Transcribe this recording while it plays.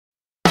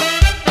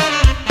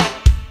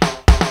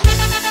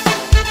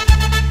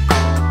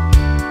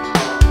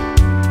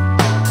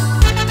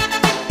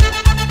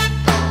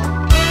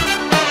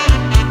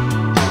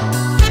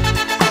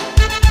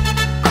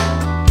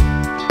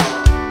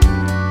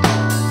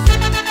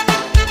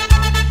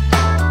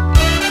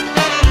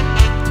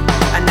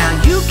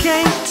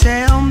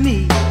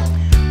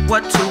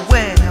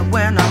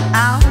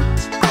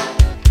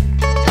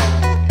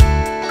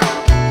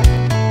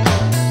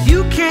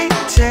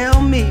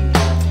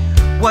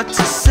what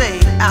to say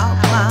out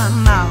my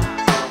mouth.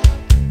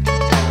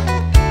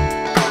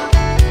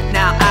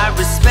 Now I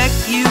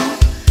respect you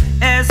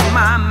as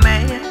my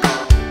man,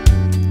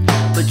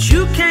 but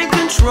you can't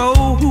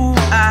control who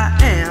I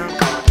am.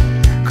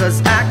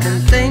 'Cause I can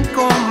think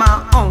on my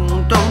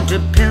own, don't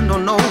depend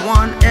on no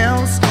one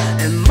else.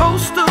 And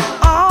most of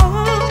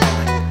all,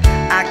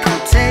 I can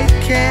take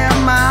care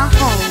of my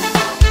home.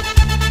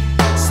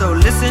 So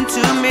listen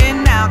to me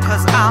now,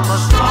 'cause I'm a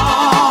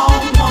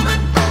strong woman.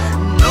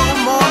 No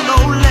more, no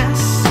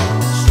less.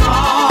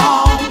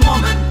 Strong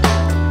woman.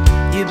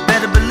 You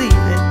better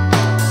believe it.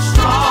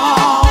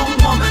 Strong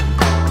woman.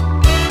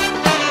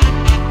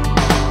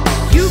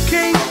 You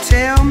can't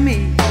tell me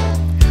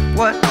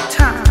what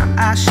time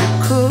I should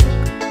cook,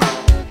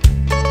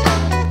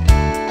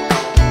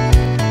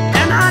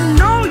 and I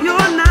know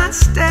you're not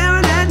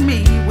staring at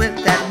me with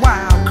that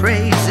wild,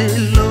 crazy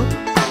look.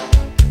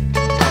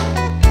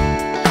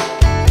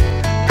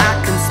 I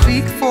can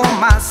speak for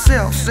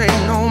myself, say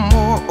no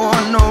more or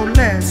no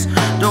less.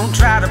 Don't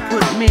try to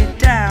put me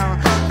down,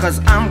 'cause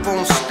I'm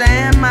gonna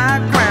stand my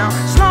ground.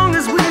 As long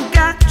as we've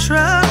got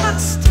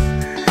trust,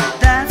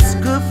 that's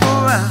good for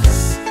us.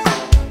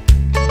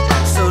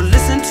 So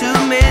listen to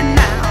me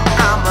now,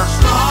 I'm a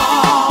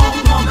strong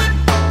woman.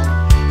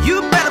 You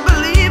better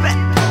believe it.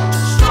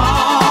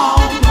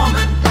 Strong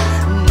woman.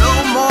 No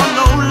more,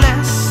 no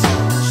less.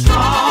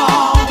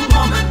 Strong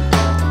woman.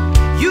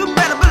 You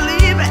better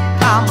believe it.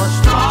 I'm a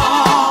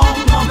strong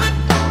woman.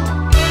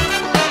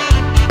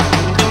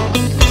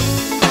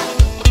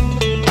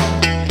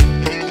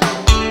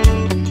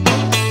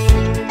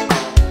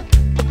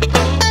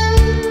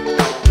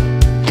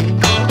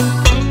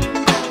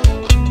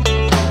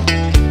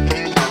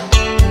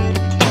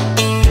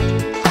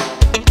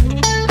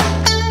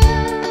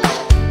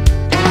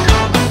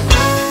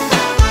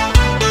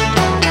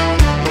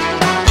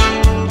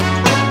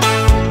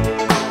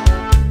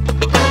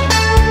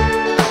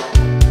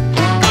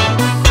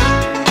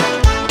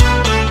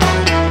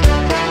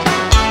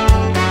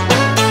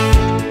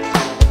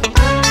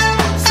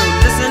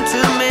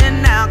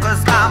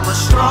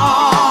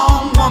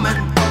 Strong woman,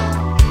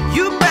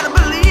 you better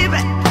believe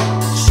it.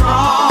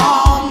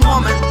 Strong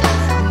woman,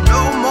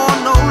 no more,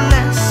 no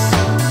less.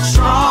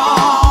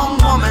 Strong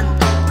woman,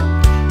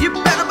 you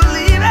better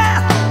believe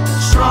it.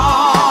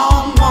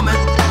 Strong woman,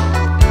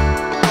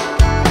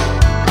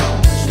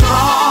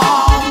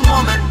 strong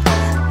woman,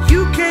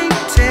 you can't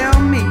tell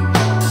me.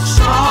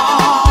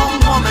 Strong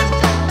woman,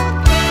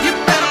 you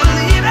better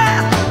believe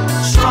it.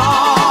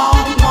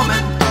 Strong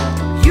woman,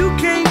 you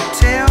can't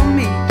tell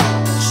me.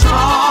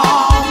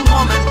 Strong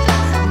woman,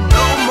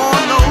 no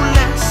more, no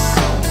less.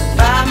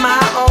 Buy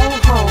my own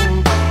home,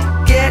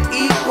 get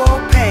equal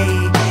pay.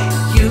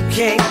 You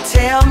can't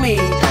tell me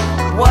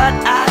what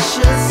I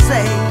should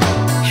say.